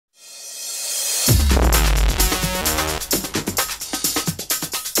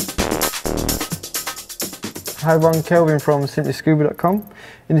Hi everyone, Kelvin from SimplyScuba.com.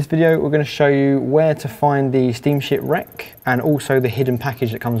 In this video we're going to show you where to find the steamship wreck and also the hidden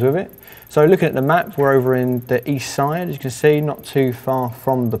package that comes with it. So looking at the map, we're over in the east side, as you can see, not too far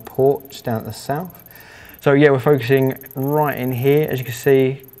from the port, just down at the south. So yeah, we're focusing right in here, as you can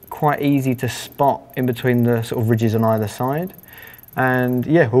see, quite easy to spot in between the sort of ridges on either side. And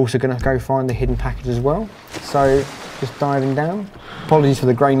yeah, we're also going to go find the hidden package as well. So just diving down. Apologies for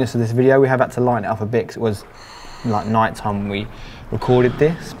the grainness of this video, we have had to lighten it up a bit because it was like night time when we recorded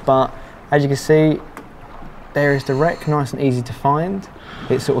this, but as you can see, there is the wreck, nice and easy to find.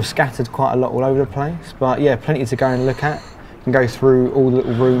 It's sort of scattered quite a lot all over the place, but yeah, plenty to go and look at. You can go through all the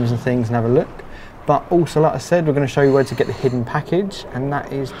little rooms and things and have a look. But also, like I said, we're going to show you where to get the hidden package, and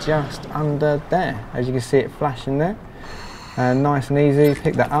that is just under there. As you can see it flashing there. And nice and easy,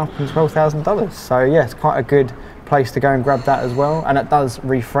 pick that up, and $12,000. So yeah, it's quite a good place to go and grab that as well, and it does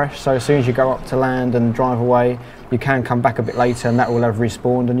refresh, so as soon as you go up to land and drive away, you can come back a bit later and that will have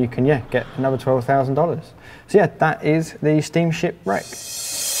respawned and you can get another $12,000. So yeah, that is the steamship wreck.